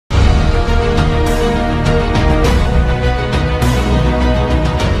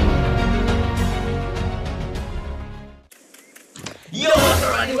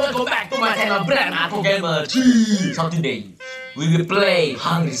Dan aku gamer. So today we will play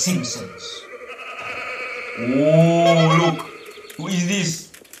Hungry Simpsons. Oh look, who is this?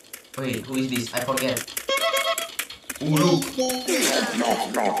 Wait, who is this? I forget. Oh look.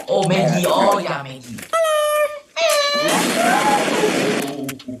 Oh Maggie. Oh yeah, Maggie.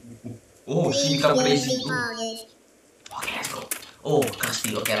 Oh, she become crazy. Okay, let's go. Oh,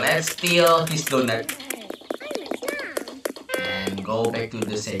 Krusty. Okay, let's steal his donut and go back to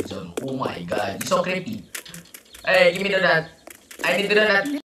the safe zone. Oh my god, it's so creepy. Hey, give me the donut. I need the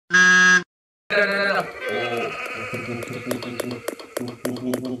donut. Oh.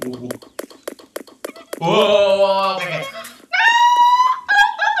 Whoa, okay.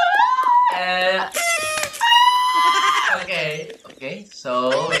 Okay.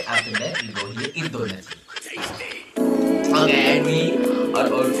 So after that, we go here eat donuts. Okay, and we are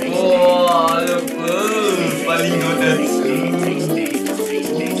on. Oh, look, paling donuts.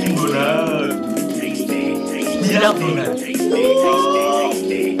 Donut. We love donuts.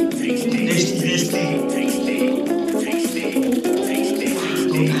 Tasty.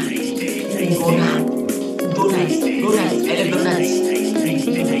 Donuts. I love donuts.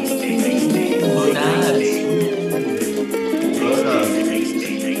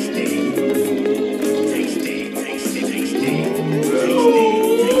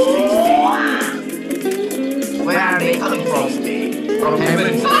 Where are they coming from? From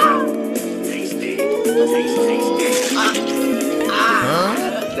heaven.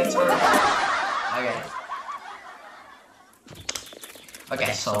 That's right.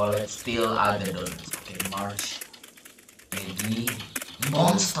 Okay, so let's steal other donuts. Okay, Marge, Maggie,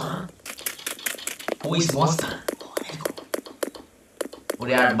 Monster. Who is Monster? Oh, let's go.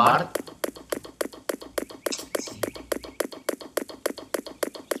 We are Bart.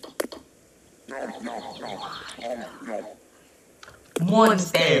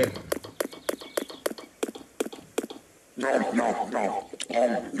 Monster.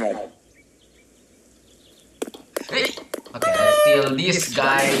 Okay, let's steal this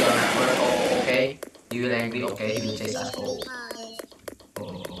guy. Oh, okay. He will angry. Okay, he will chase us. Oh.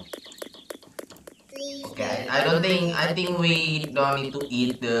 Okay, I think we don't need to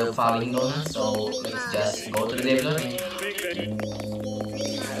eat the falling donuts. So let's just go to the devil.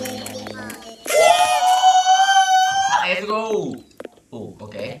 Let's go. Oh,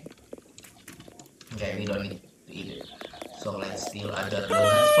 okay. Okay, we don't need to eat it. So let's steal other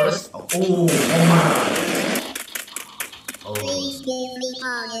donuts first. Oh, please give me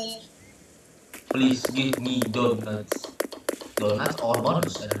donuts. Please give me donuts. Donuts or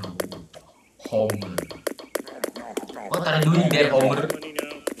bonus? I don't know. Homer. What are you doing there, Homer?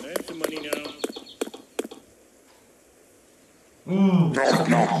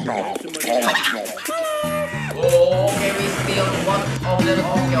 Oh, okay, we steal one of them.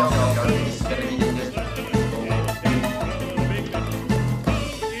 Okay. This is gonna be dangerous.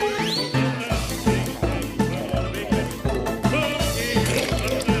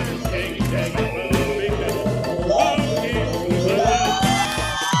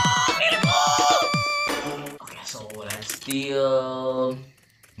 Okay, so let's steal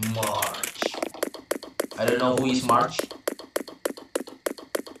Marge. I don't know who is Marge.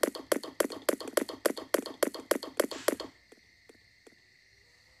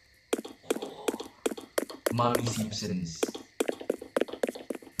 Mommy Simpsons.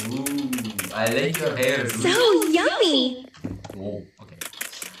 Ooh, I like your hair. Dude. So yummy. Oh, okay.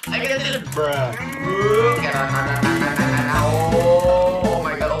 I get it, bruh. Oh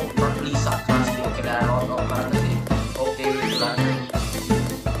my god. Oh, Lisa, Krusty. Okay, there are a lot of characters. Okay, wait, run.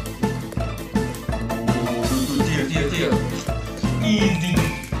 Oh, chill. Easy.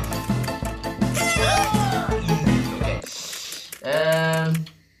 Okay.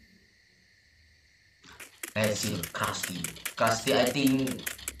 Let's see, Krusty, I think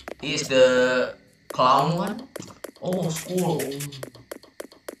is the clown one. Oh, school. Oh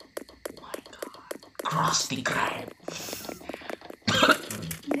my god. Krusty Krab.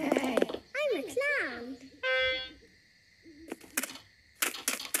 Hey, I'm a clown.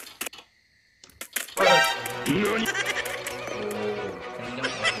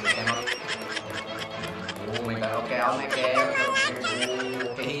 Oh my god, okay, I'll make it.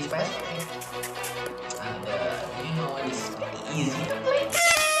 Okay, he's fast. And you know it's easy to play.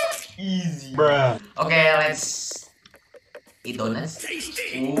 Easy, bruh. Okay, let's eat donuts.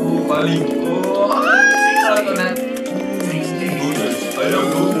 Ooh, paling. Oh, donut. Donuts. I love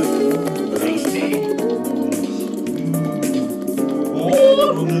donuts.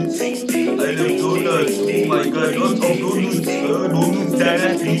 Oh, donuts. I love donuts. Oh my god, lots of donuts. Donuts,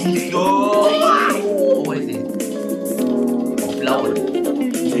 donuts. Oh, what is it? Oh, flower.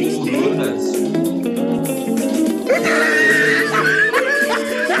 Oh, donuts.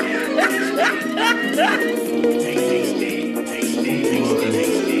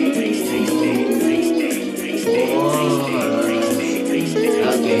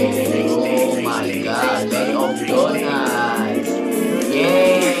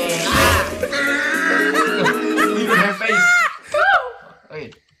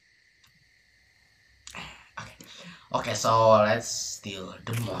 steal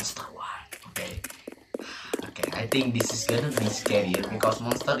the monster one. Okay. Okay, I think this is gonna be scarier because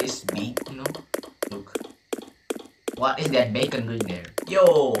monster is big, you know. Look. What is that bacon doing there?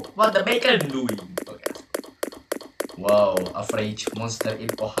 Yo, what the bacon doing? Okay. Wow, afraid monster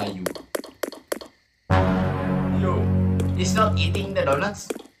in Ohio. Yo, it's not eating the donuts.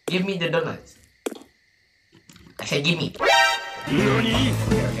 Give me the donuts. I said give me.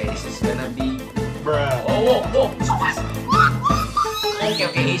 Okay, this is gonna be. Bruh. Oh, so fast.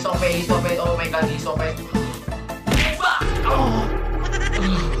 Okay, he's so fast, Oh my god, he's so fast. Oh.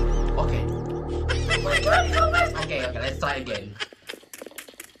 Okay. Oh my god, he's so fast. Okay, let's try again.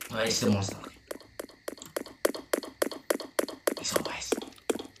 Where is the monster? He's so fast.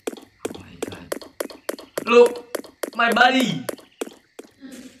 Oh my god. Look, my body.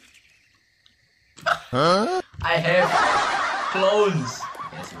 Huh? I have clones.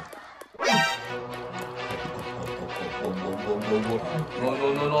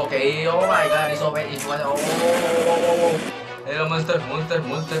 No. Okay. Oh my god, it's so bad. It's what? Oh. Hello, monster.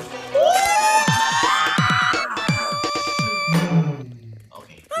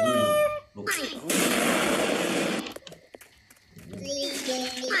 Okay. Look.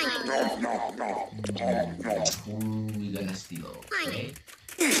 We gonna steal. Okay.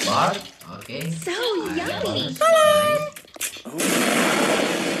 Bar. Okay. So yummy.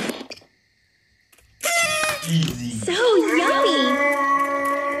 Easy. So yummy.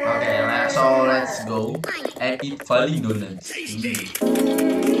 Okay, so let's go and eat falling donuts.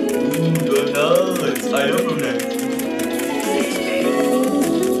 Donuts. I love donuts.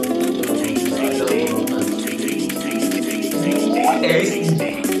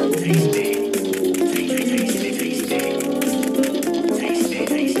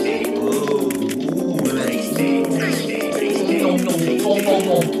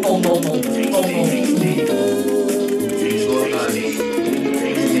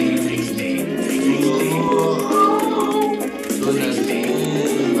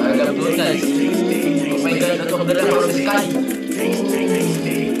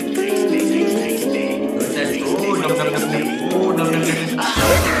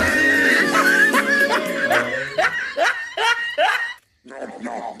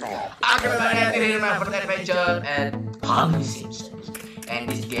 Adventure and Hungry Simpsons. And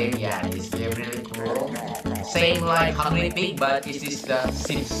this game really cool. Same like Hungry Pig, but this is the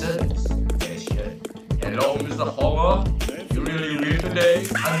Simpsons version. Hello, Mr. Homer. You really weird today.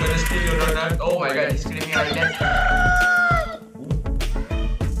 I'm gonna steal your donut. Oh my god, he's screaming like that.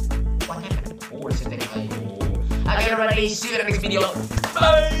 What happened? Oh, it's a thing. Okay, everybody, see you in the next video.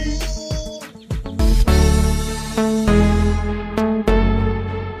 Bye.